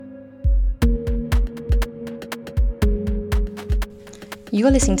You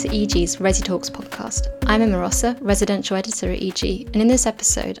are listening to EG's Resi Talks podcast. I'm Emma Rosser, residential editor at EG, and in this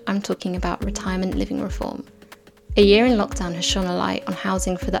episode, I'm talking about retirement living reform. A year in lockdown has shone a light on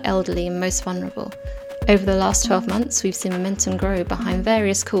housing for the elderly and most vulnerable. Over the last 12 months, we've seen momentum grow behind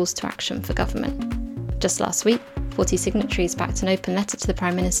various calls to action for government. Just last week, 40 signatories backed an open letter to the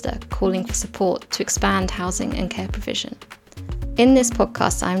Prime Minister calling for support to expand housing and care provision. In this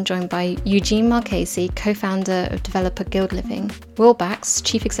podcast, I'm joined by Eugene Marchese, co-founder of developer Guild Living, Will Bax,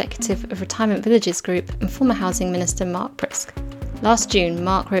 chief executive of Retirement Villages Group, and former housing minister Mark Prisk. Last June,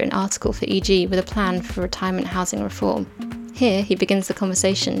 Mark wrote an article for EG with a plan for retirement housing reform. Here, he begins the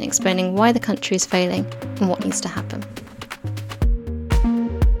conversation explaining why the country is failing and what needs to happen.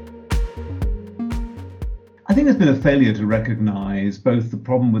 I think there's been a failure to recognise both the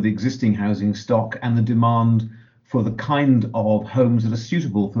problem with the existing housing stock and the demand for the kind of homes that are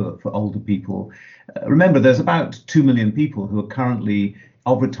suitable for older people. Remember, there's about 2 million people who are currently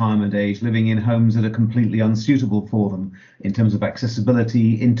of retirement age living in homes that are completely unsuitable for them in terms of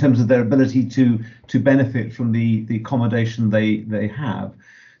accessibility, in terms of their ability to benefit from the accommodation they have.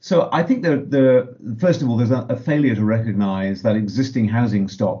 So I think first of all, there's a failure to recognise that existing housing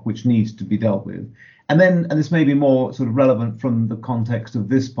stock which needs to be dealt with. And then, and this may be more sort of relevant from the context of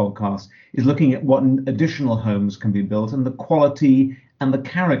this podcast, is looking at what additional homes can be built and the quality and the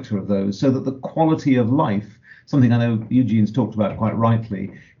character of those, so that the quality of life, something I know Eugene's talked about quite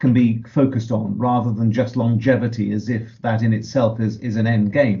rightly, can be focused on rather than just longevity as if that in itself is an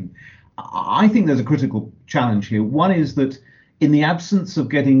end game. I think there's a critical challenge here. One is that in the absence of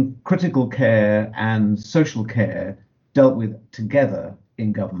getting critical care and social care dealt with together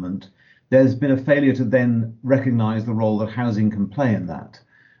in government, there's been a failure to then recognise the role that housing can play in that.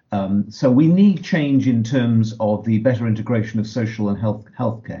 So we need change in terms of the better integration of social and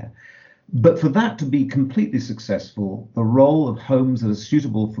healthcare. But for that to be completely successful, the role of homes that are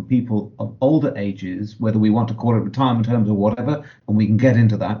suitable for people of older ages, whether we want to call it retirement homes or whatever, and we can get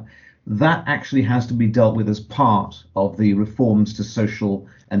into that, that actually has to be dealt with as part of the reforms to social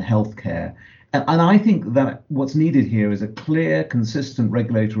and healthcare. And I think that what's needed here is a clear, consistent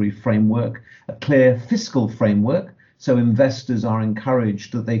regulatory framework, a clear fiscal framework, so investors are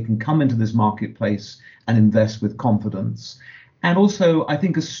encouraged that they can come into this marketplace and invest with confidence. And also, I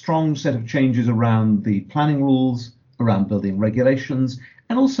think a strong set of changes around the planning rules, around building regulations,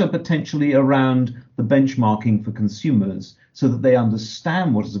 and also potentially around the benchmarking for consumers so that they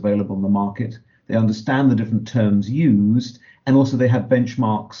understand what is available in the market, they understand the different terms used, and also they have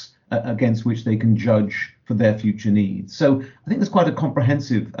benchmarks against which they can judge for their future needs. So I think there's quite a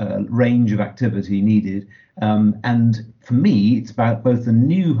comprehensive range of activity needed. And for me, it's about both the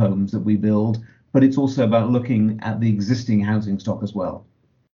new homes that we build, but it's also about looking at the existing housing stock as well.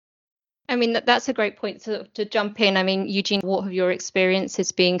 I mean, that's a great point to jump in. I mean, Eugene, what have your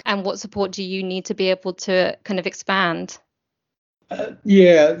experiences been and what support do you need to be able to kind of expand?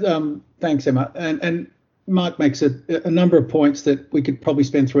 Thanks, Emma. And Mark makes a number of points that we could probably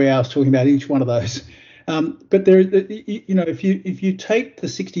spend 3 hours talking about each one of those. But there, if you take the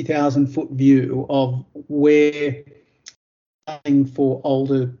 60,000 foot view of where housing for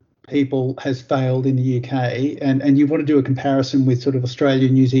older people has failed in the UK, and you want to do a comparison with sort of Australia,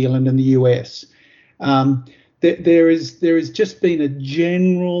 New Zealand, and the US, there is just been a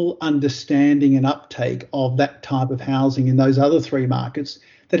general understanding and uptake of that type of housing in those other three markets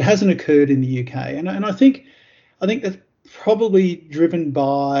that hasn't occurred in the UK, and I think that's probably driven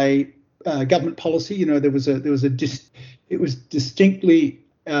by government policy. You know, it was distinctly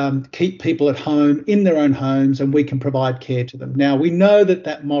keep people at home in their own homes, and we can provide care to them. Now we know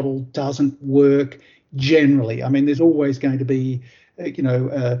that model doesn't work generally. I mean, there's always going to be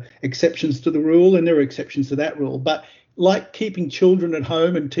exceptions to the rule, and there are exceptions to that rule, but like keeping children at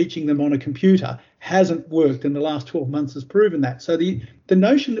home and teaching them on a computer hasn't worked, and the last 12 months has proven that. So the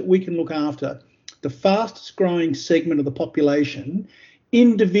notion that we can look after the fastest growing segment of the population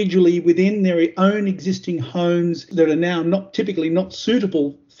individually within their own existing homes that are now typically not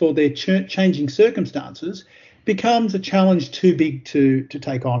suitable for their changing circumstances becomes a challenge too big to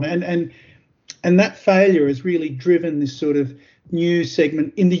take on. And that failure has really driven this sort of new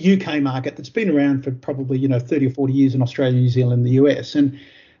segment in the UK market that's been around for probably 30 or 40 years in Australia, New Zealand, and the US.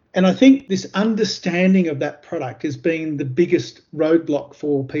 And I think this understanding of that product has been the biggest roadblock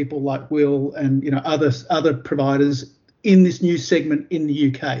for people like Will and other providers in this new segment in the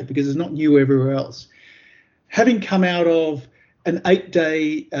UK, because it's not new everywhere else. Having come out of an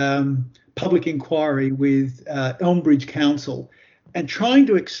 8-day public inquiry with Elmbridge Council and trying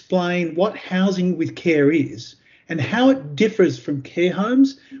to explain what housing with care is and how it differs from care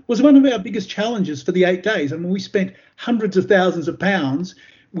homes was one of our biggest challenges for the 8 days. I mean, we spent hundreds of thousands of pounds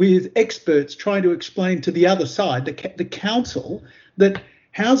with experts trying to explain to the other side, the council, that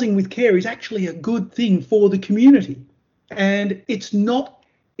housing with care is actually a good thing for the community. And it's not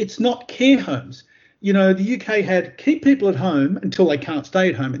care homes. You know, the UK had keep people at home until they can't stay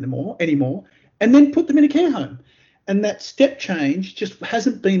at home anymore, and then put them in a care home. And that step change just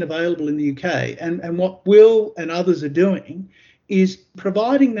hasn't been available in the UK. And what Will and others are doing is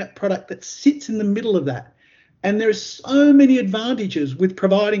providing that product that sits in the middle of that. And there are so many advantages with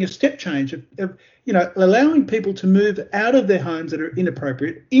providing a step change of allowing people to move out of their homes that are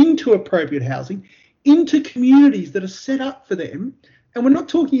inappropriate into appropriate housing, into communities that are set up for them. And we're not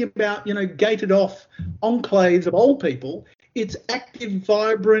talking about, gated off enclaves of old people. It's active,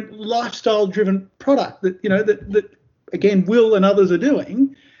 vibrant, lifestyle-driven product that again, Will and others are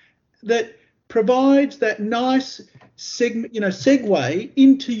doing, that provides that nice segue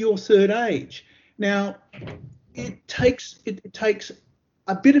into your third age. Now, it takes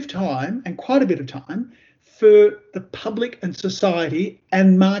a bit of time, and quite a bit of time, for the public and society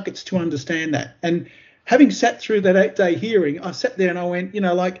and markets to understand that. And having sat through that 8-day hearing, I sat there and I went,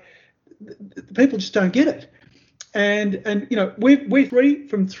 people just don't get it. And we're 3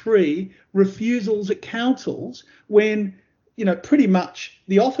 from 3 refusals at councils when, pretty much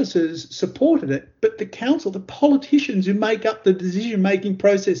the officers supported it, but the council, the politicians who make up the decision-making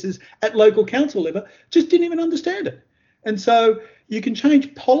processes at local council level just didn't even understand it. And so you can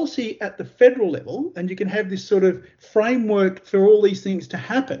change policy at the federal level, and you can have this sort of framework for all these things to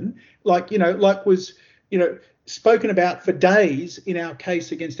happen, like was spoken about for days in our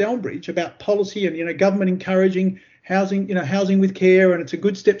case against Elmbridge about policy and government encouraging housing with care, and it's a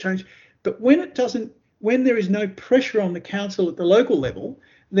good step change. But when there is no pressure on the council at the local level,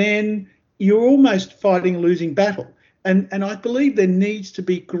 then you're almost fighting a losing battle. And I believe there needs to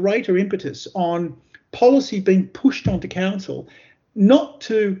be greater impetus on policy being pushed onto council, not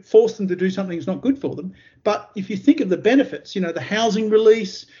to force them to do something that's not good for them, but if you think of the benefits, the housing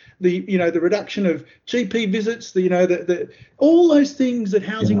release, the reduction of GP visits, all those things that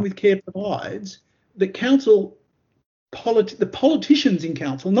housing with care provides, the council, the politicians in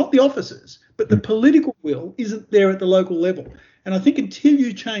council, not the officers, but the political will isn't there at the local level. And I think until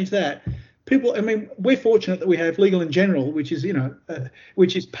you change that, we're fortunate that we have Legal in General, which is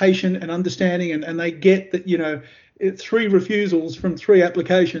patient and understanding, and they get that 3 refusals from 3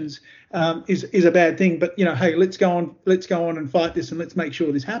 applications is a bad thing. But hey, let's go on and fight this, and let's make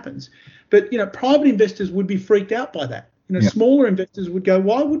sure this happens. But private investors would be freaked out by that. Smaller investors would go,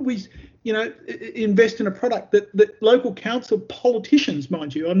 why would we invest in a product that local council politicians,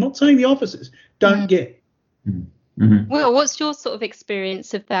 mind you, I'm not saying the officers, don't get. Mm-hmm. Well, what's your sort of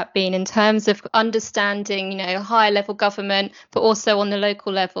experience of that been in terms of understanding, higher level government, but also on the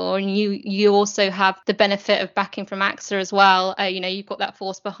local level? And you also have the benefit of backing from AXA as well. You've got that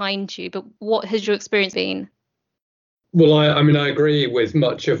force behind you. But what has your experience been? Well, I agree with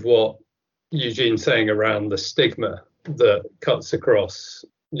much of what Eugene's saying around the stigma that cuts across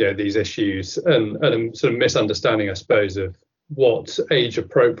these issues, and a sort of misunderstanding, I suppose, of what age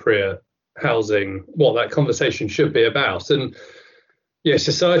appropriate housing, what that conversation should be about. And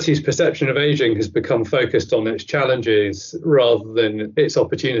society's perception of aging has become focused on its challenges rather than its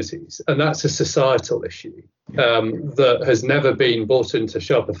opportunities, and that's a societal issue that has never been brought into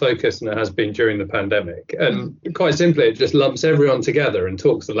sharper focus than it has been during the pandemic. And quite simply, it just lumps everyone together and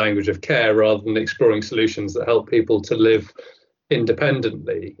talks the language of care rather than exploring solutions that help people to live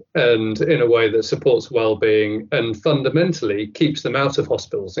independently and in a way that supports well-being and fundamentally keeps them out of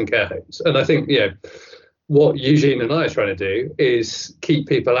hospitals and care homes. And I think what Eugene and I are trying to do is keep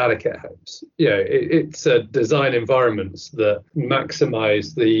people out of care homes. It's design environments that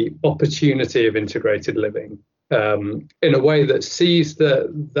maximize the opportunity of integrated living in a way that sees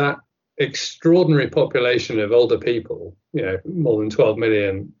that extraordinary population of older people, more than 12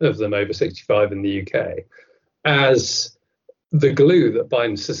 million of them over 65 in the UK, as the glue that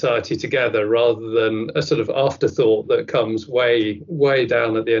binds society together, rather than a sort of afterthought that comes way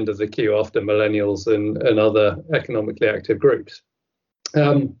down at the end of the queue after millennials and other economically active groups.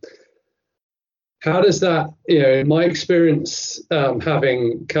 How does that, in my experience,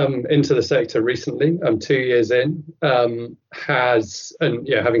 having come into the sector recently, I'm 2 years in, having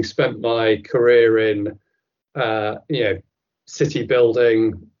spent my career in, city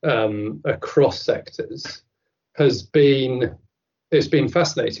building across sectors, it's been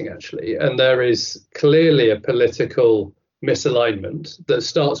fascinating, actually. And there is clearly a political misalignment that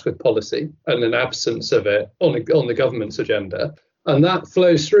starts with policy and an absence of it on the government's agenda, And that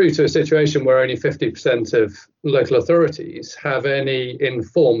flows through to a situation where only 50% of local authorities have any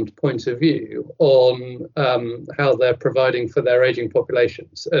informed point of view on how they're providing for their ageing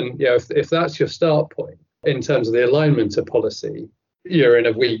populations. And if that's your start point in terms of the alignment of policy, you're in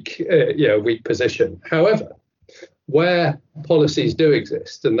a weak position. However, where policies do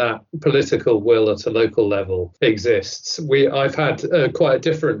exist and that political will at a local level exists, I've had quite a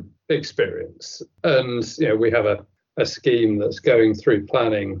different experience. And we have a scheme that's going through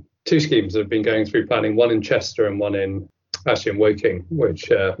planning, two schemes that have been going through planning, one in Chester and one in Woking,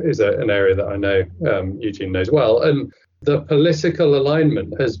 which is an area that I know Eugene knows well. And the political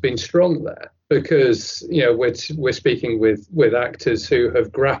alignment has been strong there because we're speaking with actors who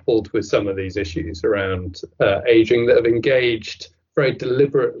have grappled with some of these issues around ageing, that have engaged very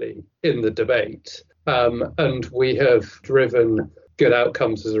deliberately in the debate, and we have driven good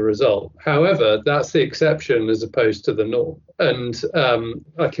outcomes as a result. However, that's the exception as opposed to the norm. And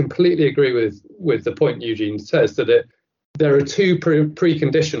I completely agree with the point Eugene says, that there are two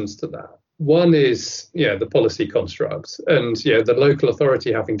preconditions to that. One is the policy constructs and the local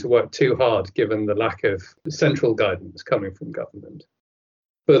authority having to work too hard given the lack of central guidance coming from government.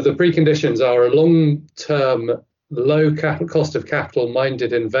 But the preconditions are a long-term, low cost of capital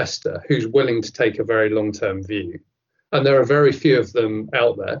minded investor who's willing to take a very long-term view. And there are very few of them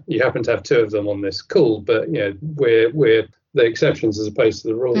out there. You happen to have two of them on this call, but we're the exceptions as opposed to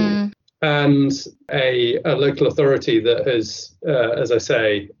the rule. And a local authority that has, as I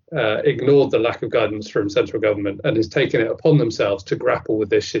say, ignored the lack of guidance from central government and has taken it upon themselves to grapple with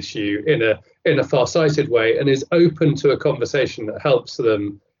this issue in a far-sighted way, and is open to a conversation that helps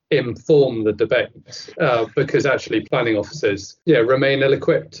them inform the debate, because actually planning officers remain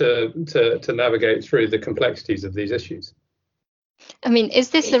ill-equipped to navigate through the complexities of these issues. I mean, is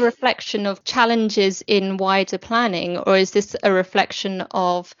this a reflection of challenges in wider planning, or is this a reflection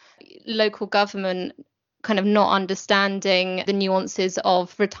of local government kind of not understanding the nuances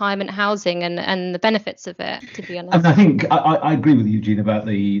of retirement housing and the benefits of it, to be honest? And I think I agree with Eugene about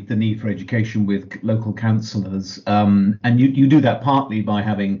the need for education with local councillors. And you do that partly by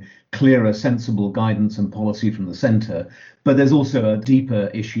having clearer, sensible guidance and policy from the centre. But there's also a deeper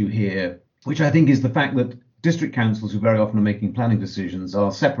issue here, which I think is the fact that district councils, who very often are making planning decisions,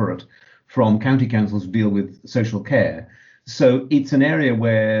 are separate from county councils who deal with social care. So it's an area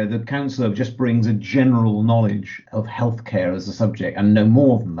where the councillor just brings a general knowledge of healthcare as a subject and no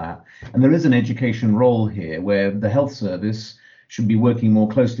more than that. And there is an education role here where the health service should be working more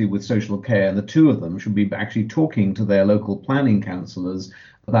closely with social care, and the two of them should be actually talking to their local planning councillors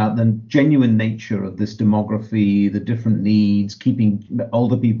about the genuine nature of this demography, the different needs, keeping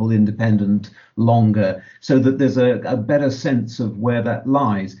older people independent longer, so that there's a better sense of where that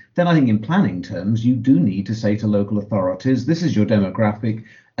lies. Then I think in planning terms, you do need to say to local authorities, this is your demographic.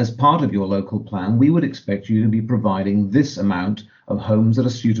 As part of your local plan, we would expect you to be providing this amount of homes that are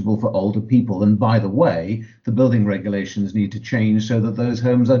suitable for older people. And by the way, the building regulations need to change so that those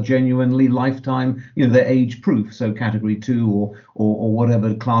homes are genuinely lifetime, they're age proof. So category 2 or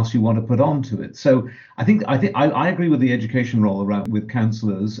whatever class you want to put onto it. So I think I agree with the education role around with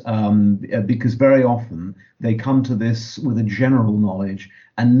councillors, because very often they come to this with a general knowledge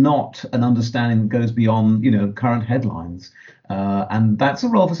and not an understanding that goes beyond, current headlines. And that's a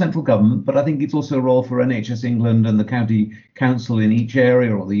role for central government, but I think it's also a role for NHS England and the county council in each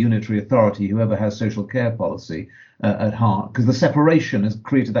area, or the unitary authority, whoever has social care policy at heart, because the separation has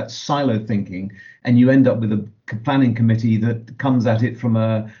created that siloed thinking, and you end up with a planning committee that comes at it from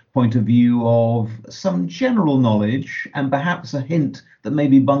a point of view of some general knowledge and perhaps a hint that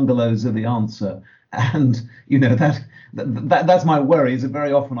maybe bungalows are the answer. And that's my worry, is that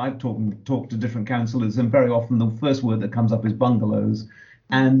very often I've talked to different councillors, and very often the first word that comes up is bungalows,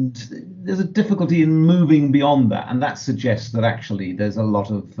 and there's a difficulty in moving beyond that, and that suggests that actually there's a lot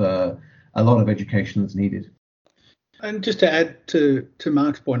of education that's needed. And just to add to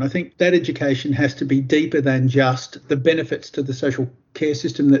Mark's point, I think that education has to be deeper than just the benefits to the social care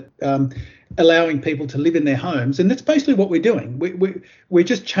system, that allowing people to live in their homes. And that's basically what we're doing. We're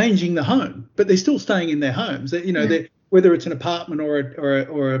just changing the home, but they're still staying in their homes. Whether it's an apartment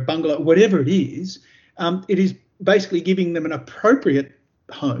or a bungalow, whatever it is basically giving them an appropriate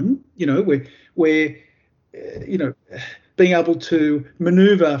home, where being able to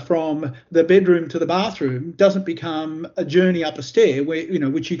maneuver from the bedroom to the bathroom doesn't become a journey up a stair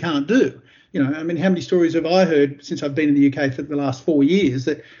which you can't do. How many stories have I heard since I've been in the UK for the last 4 years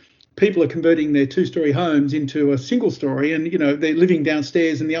that people are converting their 2-story homes into a single story, and they're living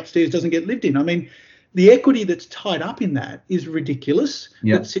downstairs and the upstairs doesn't get lived in. the equity that's tied up in that is ridiculous.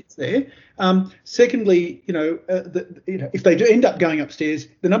 That sits there. Secondly, if they do end up going upstairs,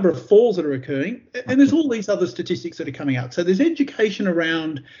 the number of falls that are occurring, and there's all these other statistics that are coming out. So there's education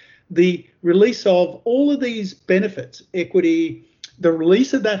around the release of all of these benefits, equity, the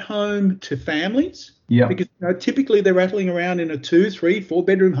release of that home to families. Yeah. Because typically they're rattling around in a 2, 3, 4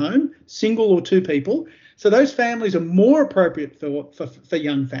 bedroom home, single or 2 people. So those families are more appropriate for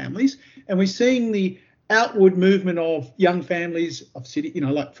young families. And we're seeing the outward movement of young families of city,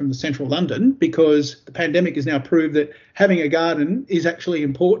 like from the central London, because the pandemic has now proved that having a garden is actually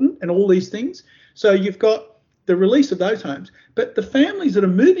important and all these things. So you've got the release of those homes. But the families that are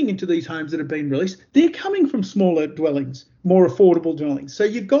moving into these homes that have been released, they're coming from smaller dwellings, more affordable dwellings. So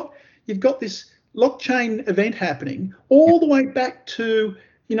you've got this blockchain event happening all the way back to,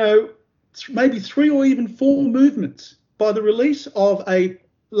 maybe 3 or even 4 movements by the release of a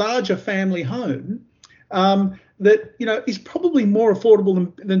larger family home that, is probably more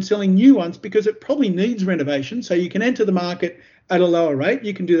affordable than selling new ones, because it probably needs renovation. So you can enter the market at a lower rate.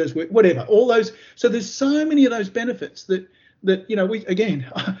 You can do those, whatever, all those. So there's so many of those benefits that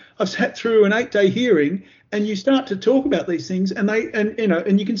I've sat through an 8-day hearing, and you start to talk about these things, and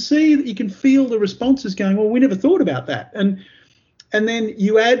you can see that, you can feel the responses going, well, we never thought about that. And then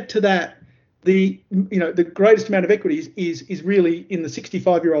you add to that the greatest amount of equities is really in the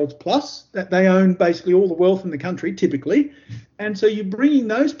 65-year-olds plus, that they own basically all the wealth in the country typically. And so you're bringing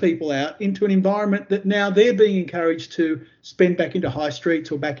those people out into an environment that now they're being encouraged to spend back into high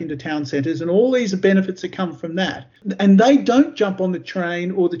streets or back into town centres, and all these are benefits that come from that. And they don't jump on the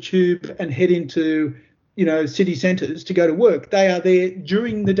train or the tube and head into, city centres to go to work. They are there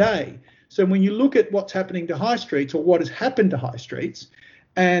during the day. So when you look at what's happening to high streets, or what has happened to high streets,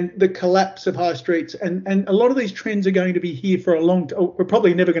 and the collapse of high streets, and a lot of these trends are going to be here for a long time. We're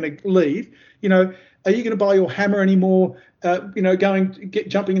probably never going to leave. Are you going to buy your hammer anymore?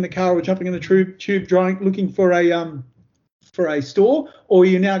 Jumping in the car or jumping in the tube, looking for a store, or are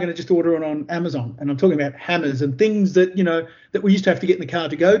you now going to just order it on Amazon? And I'm talking about hammers and things that that we used to have to get in the car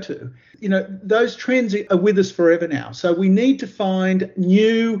to go to. Those trends are with us forever now. So we need to find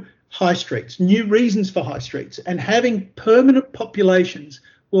new high streets, new reasons for high streets, and having permanent populations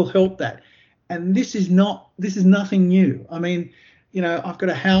will help that. And this is nothing new. I mean, I've got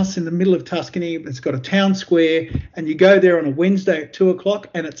a house in the middle of Tuscany. It's got a town square, and you go there on a Wednesday at 2:00,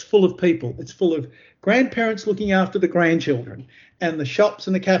 and it's full of people. It's full of grandparents looking after the grandchildren, and the shops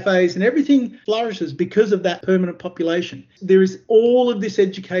and the cafes and everything flourishes because of that permanent population. There is all of this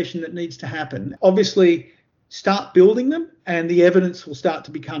education that needs to happen. Obviously, start building them, and the evidence will start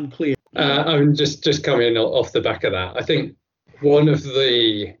to become clear. I'm just coming off the back of that. I think one of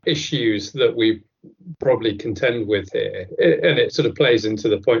the issues that we probably contend with here, and it sort of plays into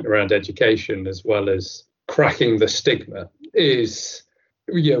the point around education as well as cracking the stigma, is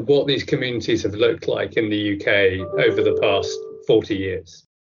what these communities have looked like in the UK over the past 40 years.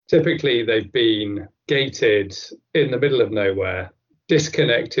 Typically, they've been gated in the middle of nowhere,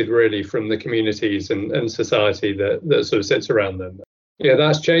 disconnected really from the communities and society that sort of sits around them.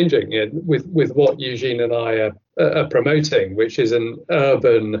 That's changing with what Eugene and I are promoting, which is an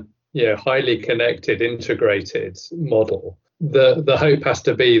urban, highly connected, integrated model. The hope has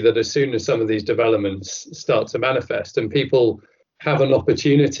to be that as soon as some of these developments start to manifest and people have an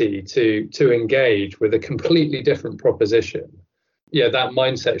opportunity to engage with a completely different proposition, that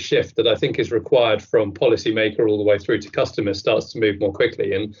mindset shift that I think is required from policymaker all the way through to customers starts to move more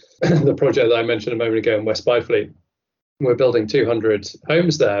quickly. And the project that I mentioned a moment ago in West Byfleet, we're building 200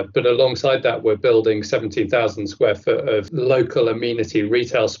 homes there, but alongside that, we're building 17,000 square foot of local amenity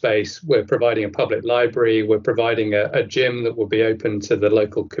retail space. We're providing a public library. We're providing a gym that will be open to the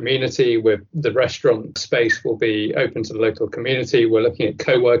local community. The restaurant space will be open to the local community. We're looking at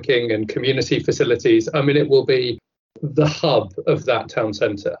co-working and community facilities. I mean, it will be the hub of that town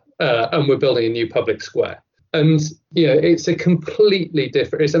centre, and we're building a new public square. And it's a completely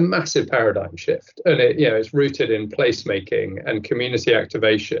different, it's a massive paradigm shift, and it's rooted in placemaking and community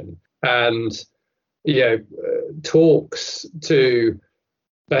activation, and talks to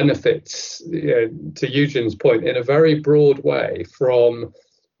benefits, to Eugene's point, in a very broad way, from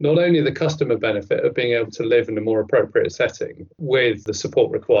not only the customer benefit of being able to live in a more appropriate setting with the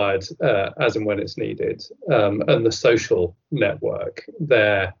support required as and when it's needed, and the social network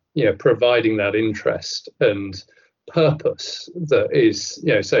there, providing that interest and purpose that is,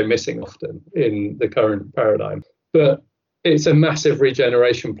 so missing often in the current paradigm. But it's a massive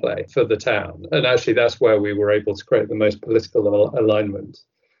regeneration play for the town. And actually, that's where we were able to create the most political alignment.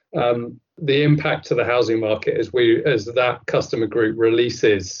 The impact to the housing market as that customer group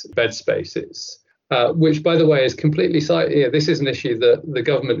releases bed spaces which, by the way, is completely this is an issue that the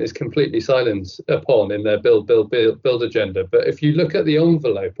government is completely silent upon in their build agenda. But if you look at the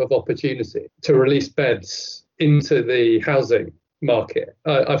envelope of opportunity to release beds into the housing market,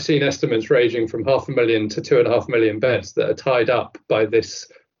 I've seen estimates ranging from 500,000 to 2.5 million beds that are tied up by this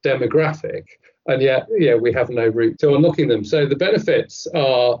demographic. And yet, we have no route to unlocking them. So the benefits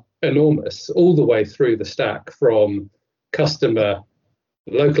are enormous all the way through the stack, from customer,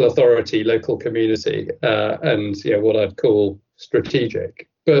 local authority, local community, and what I'd call strategic.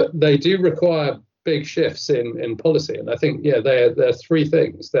 But they do require big shifts in policy. And I think, there are three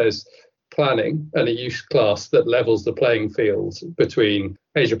things. There's planning and a use class that levels the playing field between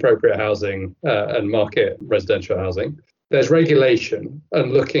age-appropriate housing and market residential housing. There's regulation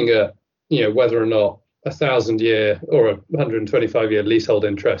and looking at whether or not 1,000-year or a 125-year leasehold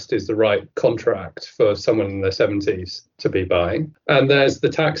interest is the right contract for someone in their 70s to be buying. And there's the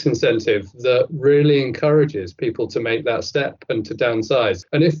tax incentive that really encourages people to make that step and to downsize.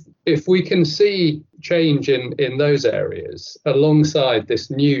 And if we can see change in those areas alongside this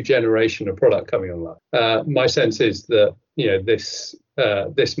new generation of product coming online, my sense is that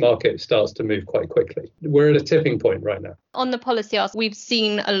this market starts to move quite quickly. We're at a tipping point right now. On the policy ask, we've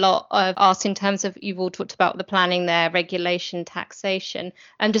seen a lot of asked in terms of, you've all talked about the planning there, regulation, taxation,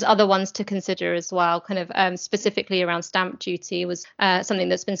 and just other ones to consider as well. Kind of specifically around stamp duty was something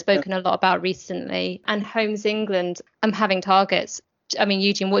that's been spoken a lot about recently, and Homes England having targets. I mean,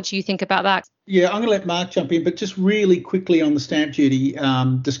 Eugene, what do you think about that? Yeah, I'm going to let Mark jump in, but just really quickly on the stamp duty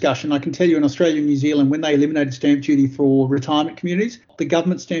discussion, I can tell you in Australia and New Zealand, when they eliminated stamp duty for retirement communities, the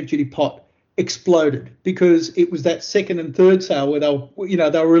government stamp duty pot exploded, because it was that second and third sale where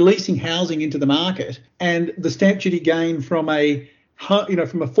they were releasing housing into the market, and the stamp duty gain from a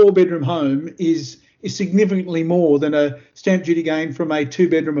 4-bedroom home is significantly more than a stamp duty gain from a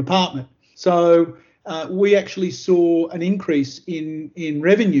 2-bedroom apartment. So we actually saw an increase in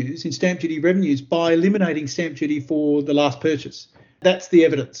revenues, in stamp duty revenues, by eliminating stamp duty for the last purchase. That's the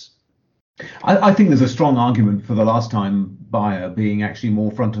evidence. I think there's a strong argument for the last time buyer being actually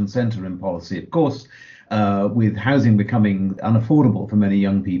more front and centre in policy. Of course, with housing becoming unaffordable for many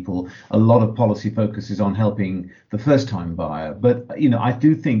young people, a lot of policy focuses on helping the first time buyer. But, I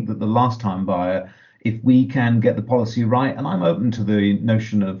do think that the last time buyer, if we can get the policy right, and I'm open to the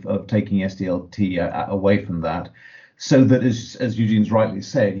notion of taking SDLT away from that, so that, as Eugene's rightly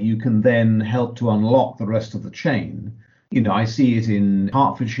said, you can then help to unlock the rest of the chain. I see it in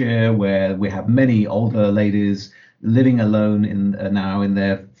Hertfordshire, where we have many older ladies living alone now in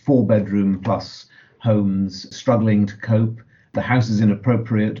their 4-bedroom plus homes, struggling to cope. The house is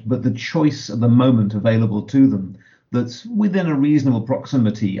inappropriate, but the choice at the moment available to them that's within a reasonable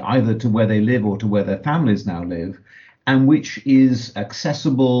proximity either to where they live or to where their families now live, and which is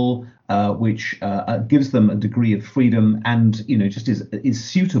accessible, which gives them a degree of freedom and just is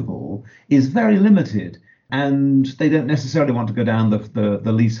suitable, is very limited. And they don't necessarily want to go down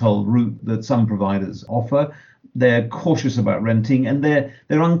the leasehold route that some providers offer. They're cautious about renting, and they're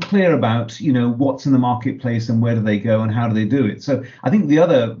unclear about what's in the marketplace and where do they go and how do they do it. So I think the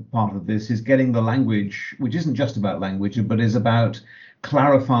other part of this is getting the language, which isn't just about language, but is about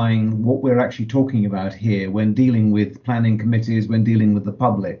clarifying what we're actually talking about here when dealing with planning committees, when dealing with the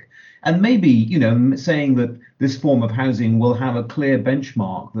public. And maybe, saying that this form of housing will have a clear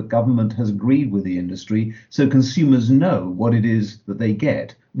benchmark that government has agreed with the industry, so consumers know what it is that they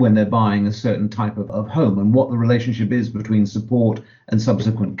get when they're buying a certain type of home, and what the relationship is between support and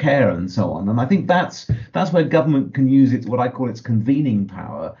subsequent care and so on. And I think that's where government can use what I call its convening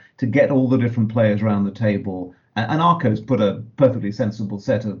power to get all the different players around the table. And ARCO's put a perfectly sensible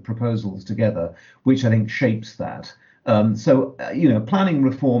set of proposals together, which I think shapes that. Planning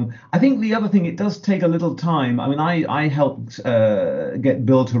reform. I think the other thing, it does take a little time. I mean, I helped get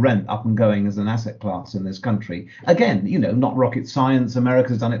build to rent up and going as an asset class in this country. Again, not rocket science.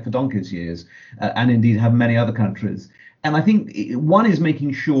 America's done it for donkey's years, and indeed have many other countries. And I think one is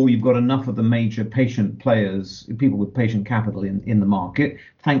making sure you've got enough of the major patient players, people with patient capital in the market.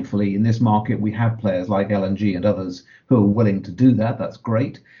 Thankfully, in this market, we have players like L&G and others who are willing to do that. That's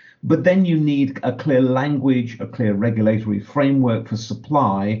great. But then you need a clear language, a clear regulatory framework for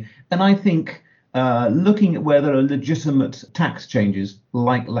supply. And I think looking at where there are legitimate tax changes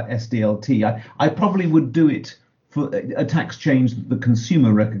like SDLT, I probably would do it for a tax change that the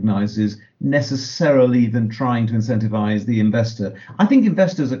consumer recognizes necessarily than trying to incentivize the investor. I think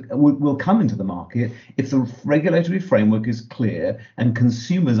investors will come into the market if the regulatory framework is clear and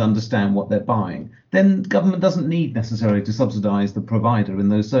consumers understand what they're buying. Then government doesn't need necessarily to subsidize the provider in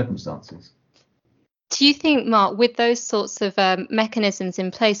those circumstances. Do you think, Mark, with those sorts of mechanisms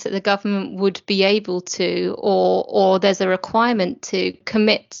in place, that the government would be able to, or there's a requirement to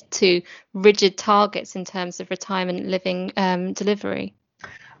commit to rigid targets in terms of retirement living delivery?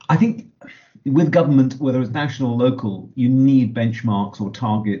 I think with government, whether it's national or local, you need benchmarks or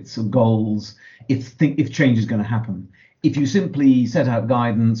targets or goals if change is going to happen. If you simply set out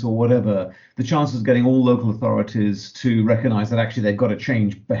guidance or whatever, the chances of getting all local authorities to recognise that actually they've got to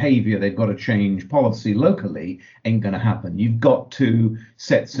change behaviour, they've got to change policy locally, ain't going to happen. You've got to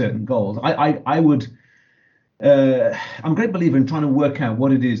set certain goals. I'm a great believer in trying to work out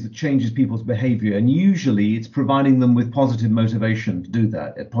what it is that changes people's behaviour, and usually it's providing them with positive motivation to do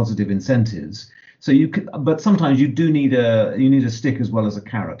that, positive incentives. So but sometimes you do need a stick as well as a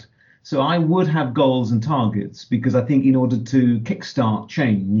carrot. So I would have goals and targets, because I think in order to kickstart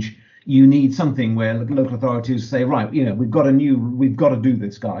change, you need something where local authorities say, right, we've got to do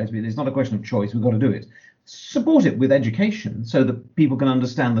this, guys. It's not a question of choice. We've got to do it. Support it with education so that people can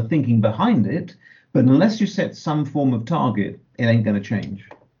understand the thinking behind it. But unless you set some form of target, it ain't going to change.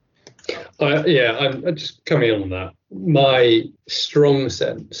 I'm just coming on that. My strong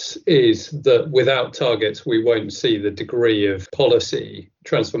sense is that without targets, we won't see the degree of policy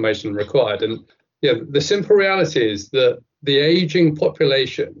transformation required. And the simple reality is that the aging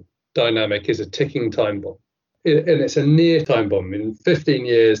population dynamic is a ticking time bomb. And it's a near time bomb. In 15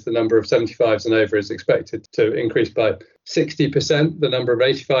 years, the number of 75s and over is expected to increase by 60%. The number of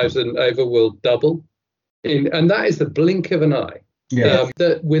 85s and over will double. And that is the blink of an eye. Yeah.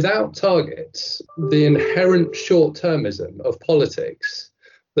 That without targets, the inherent short-termism of politics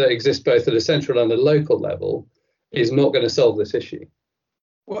that exists both at a central and a local level is not going to solve this issue.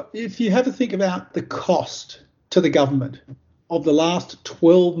 Well, if you have to think about the cost to the government of the last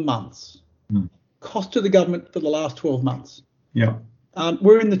 12 months, cost to the government for the last 12 months,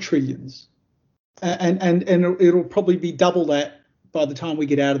 we're in the trillions, and it'll probably be double that by the time we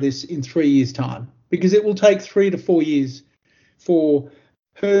get out of this in 3 years' time, because it will take 3 to 4 years for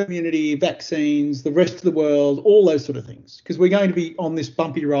herd immunity, vaccines, the rest of the world, all those sort of things, because we're going to be on this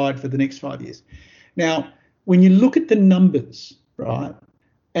bumpy ride for the next 5 years. Now, when you look at the numbers, right,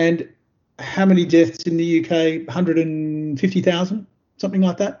 and how many deaths in the UK, 150,000, something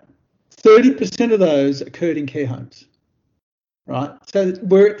like that, 30% of those occurred in care homes, right? So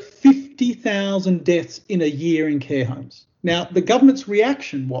we're at 50,000 deaths in a year in care homes. Now, the government's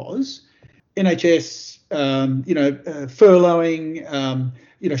reaction was NHS, furloughing,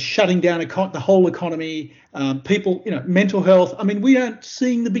 shutting down the whole economy, people, mental health. I mean, we aren't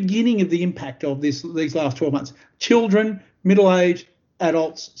seeing the beginning of the impact of these last 12 months. Children, middle-aged,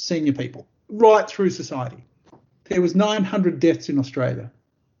 adults, senior people, right through society. There was 900 deaths in Australia,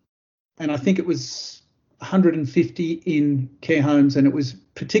 and I think it was 150 in care homes, and it was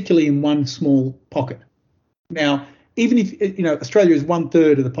particularly in one small pocket. Now, even if, Australia is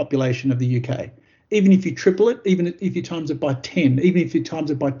 1/3 of the population of the UK, even if you triple it, even if you times it by 10, even if you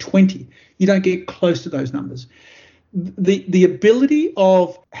times it by 20, you don't get close to those numbers. The ability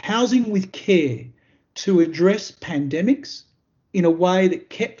of housing with care to address pandemics in a way that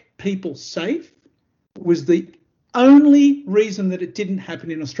kept people safe was the only reason that it didn't happen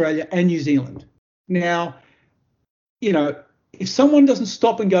in Australia and New Zealand. Now, if someone doesn't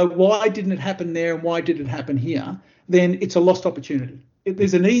stop and go, why didn't it happen there and why did it happen here, then it's a lost opportunity.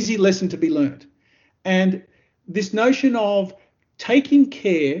 There's an easy lesson to be learned. And this notion of taking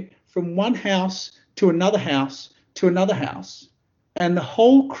care from one house to another house to another house, and the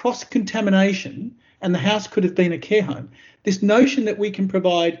whole cross-contamination, and the house could have been a care home, this notion that we can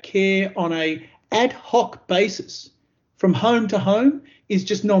provide care on a ad hoc basis from home to home is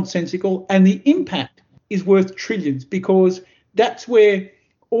just nonsensical, and the impact is worth trillions, because that's where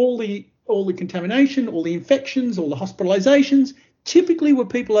all the contamination, all the infections, all the hospitalizations typically were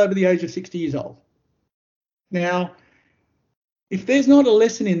people over the age of 60 years old. Now, if there's not a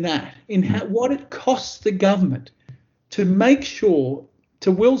lesson in that, in what it costs the government to make sure,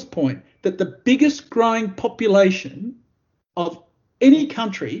 to Will's point, that the biggest growing population of any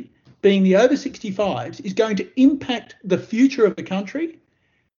country, being the over 65s, is going to impact the future of the country,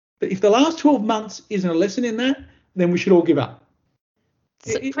 but if the last 12 months isn't a lesson in that, then we should all give up.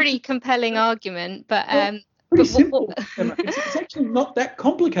 It's a pretty compelling argument, but pretty simple. It's actually not that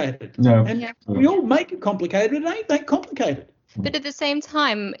complicated. No. And we all make it complicated. It ain't that complicated. But at the same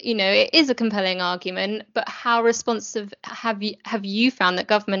time, it is a compelling argument, but how responsive have you found that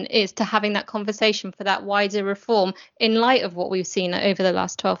government is to having that conversation for that wider reform in light of what we've seen over the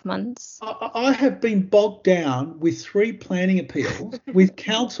last 12 months? I have been bogged down with 3 planning appeals with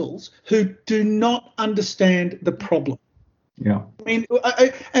councils who do not understand the problem. Yeah. I mean,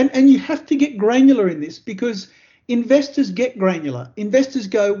 and you have to get granular in this, because investors get granular. Investors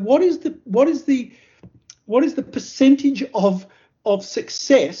go, what is the percentage of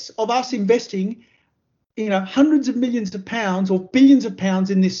success of us investing, hundreds of millions of pounds or billions of pounds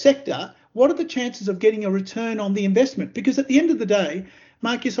in this sector? What are the chances of getting a return on the investment? Because at the end of the day,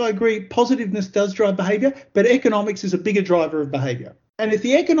 Marcus, I agree, positiveness does drive behaviour, but economics is a bigger driver of behaviour. And if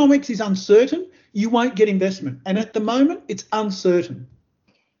the economics is uncertain, you won't get investment. And at the moment, it's uncertain.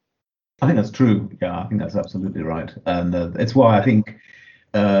 I think that's true. Yeah, I think that's absolutely right. And it's why I think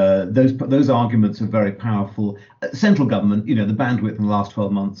those arguments are very powerful. Central government, the bandwidth in the last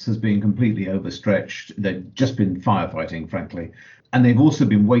 12 months has been completely overstretched. They've just been firefighting, frankly. And they've also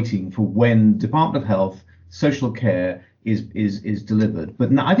been waiting for when Department of Health, social care is delivered.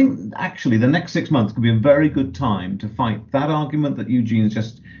 But I think actually the next 6 months could be a very good time to fight that argument that Eugene's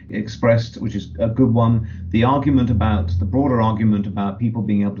just expressed, which is a good one. The broader argument about people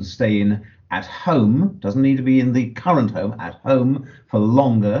being able to stay in at home, doesn't need to be in the current home, at home for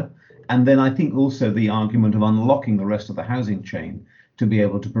longer. And then I think also the argument of unlocking the rest of the housing chain to be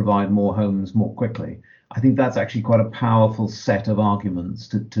able to provide more homes more quickly. I think that's actually quite a powerful set of arguments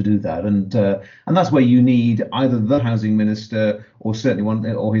to do that, and that's where you need either the housing minister or certainly one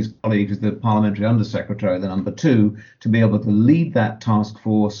or his colleague as the parliamentary undersecretary, the number two, to be able to lead that task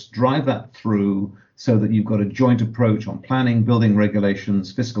force, drive that through, so that you've got a joint approach on planning, building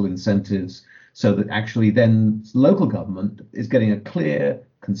regulations, fiscal incentives, so that actually then local government is getting a clear,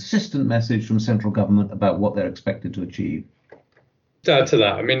 consistent message from central government about what they're expected to achieve. To add to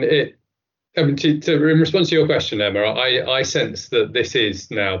that, in response to your question, Emma, I sense that this is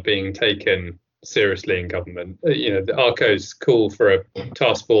now being taken seriously in government. The ARCO's call for a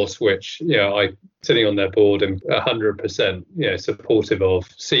task force, which I sitting on their board and 100% supportive of,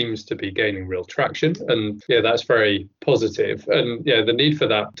 seems to be gaining real traction, and that's very positive. And the need for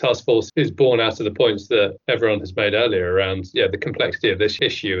that task force is born out of the points that everyone has made earlier around the complexity of this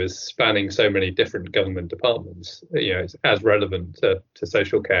issue is spanning so many different government departments. It's as relevant to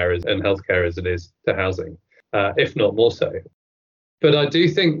social care and healthcare as it is to housing, if not more so. But I do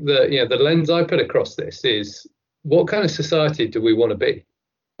think that the lens I put across this is, what kind of society do we want to be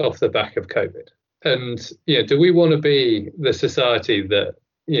off the back of COVID? And do we want to be the society that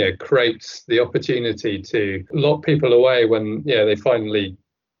creates the opportunity to lock people away when they finally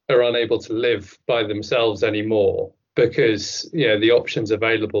are unable to live by themselves anymore because the options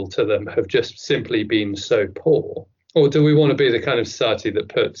available to them have just simply been so poor? Or do we want to be the kind of society that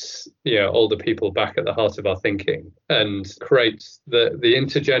puts older people back at the heart of our thinking and creates the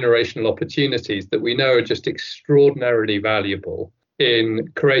intergenerational opportunities that we know are just extraordinarily valuable in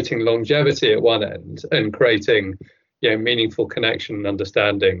creating longevity at one end and creating meaningful connection and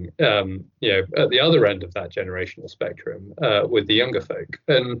understanding at the other end of that generational spectrum with the younger folk?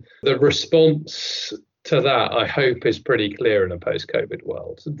 And the response to that, I hope, is pretty clear in a post-COVID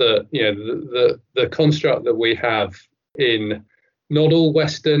world. That the construct that we have in not all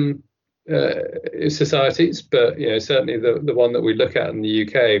Western societies, but certainly the one that we look at in the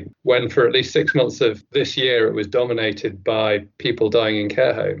UK, when for at least 6 months of this year it was dominated by people dying in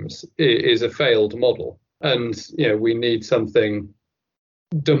care homes, is a failed model. And we need something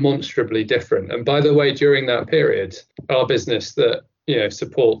demonstrably different. And by the way, during that period, our business that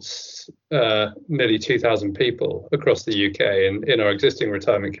supports nearly 2,000 people across the UK and in our existing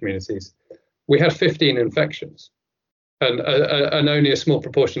retirement communities, we had 15 infections, and only a small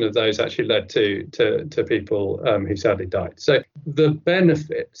proportion of those actually led to people who sadly died. So the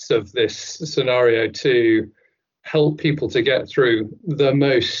benefits of this scenario to help people to get through the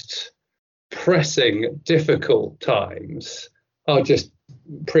most pressing, difficult times are just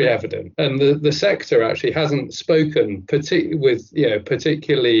pre-evident, and the sector actually hasn't spoken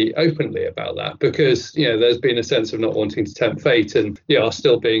particularly openly about that, because there's been a sense of not wanting to tempt fate and are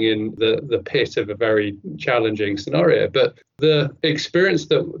still being in the pit of a very challenging scenario. But the experience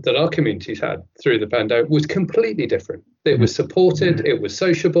that our communities had through the pandemic was completely different. It was supported, it was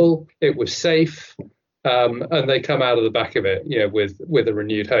sociable, it was safe. And they come out of the back of it, with a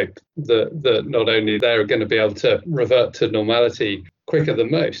renewed hope that not only they're going to be able to revert to normality quicker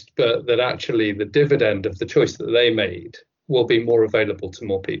than most, but that actually the dividend of the choice that they made will be more available to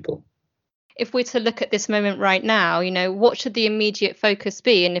more people. If we're to look at this moment right now, what should the immediate focus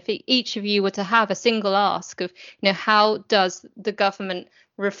be? And if each of you were to have a single ask of, how does the government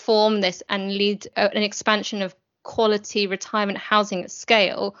reform this and lead an expansion of quality retirement housing at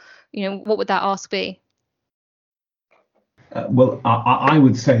scale, what would that ask be? I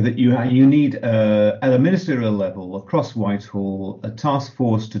would say that you need, at a ministerial level across Whitehall, a task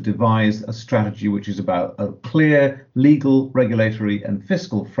force to devise a strategy which is about a clear legal, regulatory and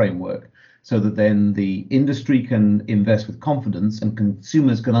fiscal framework, so that then the industry can invest with confidence and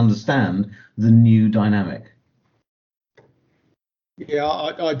consumers can understand the new dynamic. Yeah,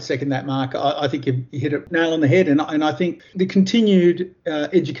 I'd second that, Mark. I think you hit it nail on the head. And I think the continued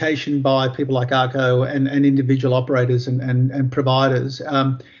education by people like ARCO and individual operators and providers.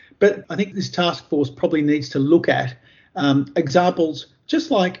 But I think this task force probably needs to look at examples,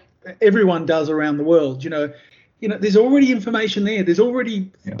 just like everyone does around the world. You know, there's already information there. There's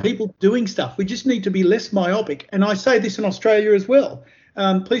already people doing stuff. We just need to be less myopic. And I say this in Australia as well.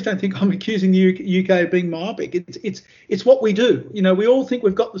 Please don't think I'm accusing the UK of being myopic. It's what we do. You know, we all think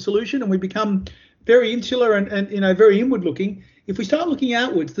we've got the solution, and we become very insular and very inward looking. If we start looking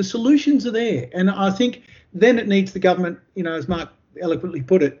outwards, the solutions are there. And I think then it needs the government, as Mark eloquently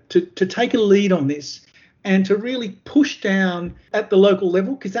put it, to take a lead on this and to really push down at the local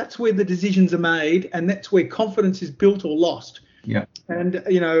level, because that's where the decisions are made and that's where confidence is built or lost. Yeah. And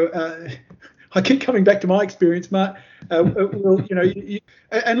I keep coming back to my experience, Mark. And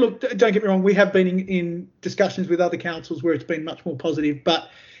look, don't get me wrong, we have been in discussions with other councils where it's been much more positive. But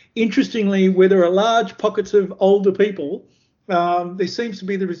interestingly, where there are large pockets of older people, there seems to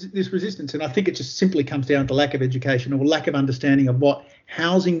be this resistance. And I think it just simply comes down to lack of education or lack of understanding of what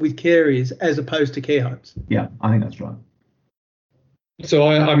housing with care is as opposed to care homes. Yeah, I think that's right. So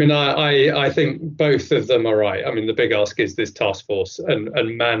I think both of them are right. I mean, the big ask is this task force and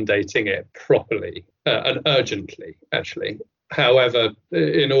mandating it properly and urgently, actually. However,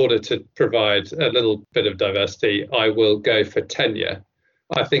 in order to provide a little bit of diversity, I will go for tenure.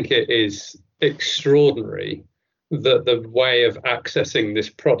 I think it is extraordinary that the way of accessing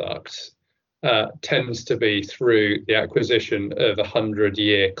this product tends to be through the acquisition of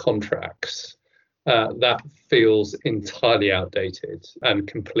 100-year contracts. That feels entirely outdated and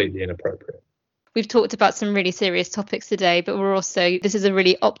completely inappropriate. We've talked about some really serious topics today, but this is a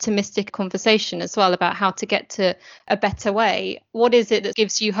really optimistic conversation as well about how to get to a better way. What is it that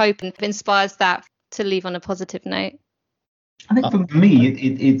gives you hope and inspires that to leave on a positive note? I think for me,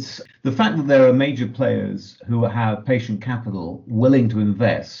 it's the fact that there are major players who have patient capital willing to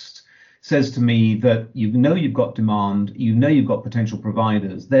invest says to me that you've got demand, you've got potential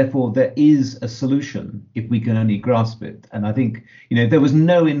providers, therefore there is a solution if we can only grasp it. And I think, if there was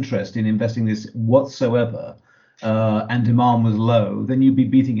no interest in investing this whatsoever and demand was low, then you'd be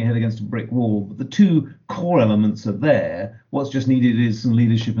beating your head against a brick wall. But the two core elements are there. What's just needed is some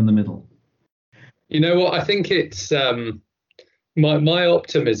leadership in the middle. You know what? I think it's my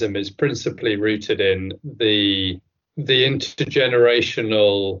optimism is principally rooted in the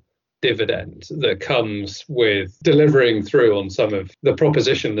intergenerational dividend that comes with delivering through on some of the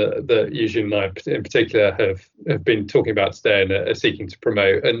proposition that Eugene and I in particular have been talking about today and are seeking to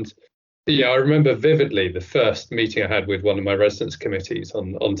promote. And I remember vividly the first meeting I had with one of my residence committees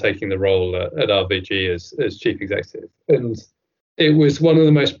on taking the role at RVG as chief executive. And it was one of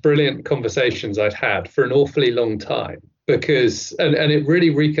the most brilliant conversations I'd had for an awfully long time, because and it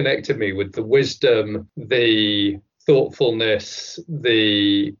really reconnected me with the wisdom, the thoughtfulness,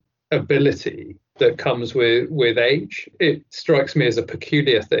 the ability that comes with age. It strikes me as a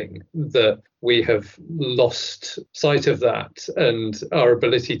peculiar thing that we have lost sight of that and our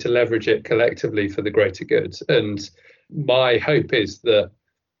ability to leverage it collectively for the greater good. And my hope is that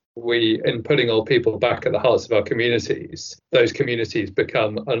we, in putting old people back at the hearts of our communities, those communities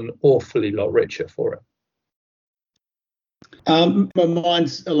become an awfully lot richer for it. My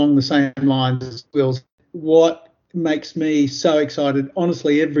mind's along the same lines as Will's. What makes me so excited,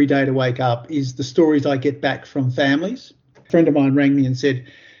 honestly, every day to wake up is the stories I get back from families. A friend of mine rang me and said,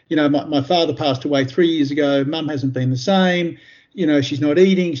 my father passed away 3 years ago. Mum hasn't been the same. She's not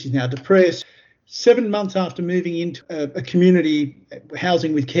eating. She's now depressed. 7 months after moving into a community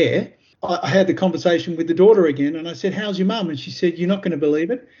housing with care, I had the conversation with the daughter again, and I said, "How's your mum?" And she said, "You're not going to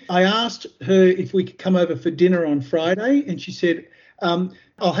believe it. I asked her if we could come over for dinner on Friday, and she said,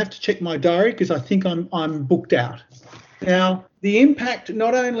 I'll have to check my diary because I think I'm booked out." Now, the impact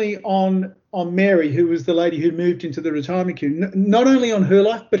not only on Mary, who was the lady who moved into the retirement queue, not only on her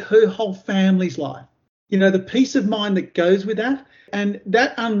life, but her whole family's life. The peace of mind that goes with that, and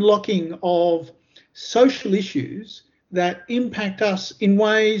that unlocking of social issues that impact us in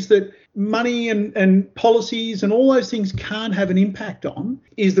ways that money and policies and all those things can't have an impact on,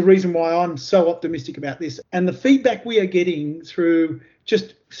 is the reason why I'm so optimistic about this. And the feedback we are getting through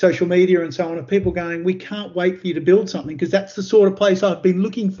just social media and so on, of people going, we can't wait for you to build something because that's the sort of place I've been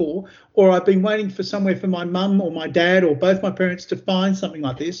looking for, or I've been waiting for somewhere for my mum or my dad or both my parents to find something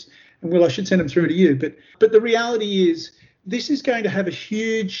like this. And Will, I should send them through to you. But the reality is this is going to have a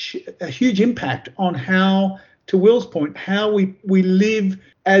huge impact on how, to Will's point, how we live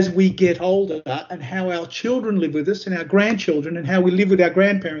as we get older, and how our children live with us and our grandchildren, and how we live with our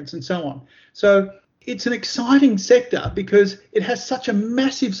grandparents and so on. So it's an exciting sector because it has such a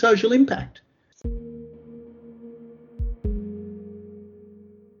massive social impact.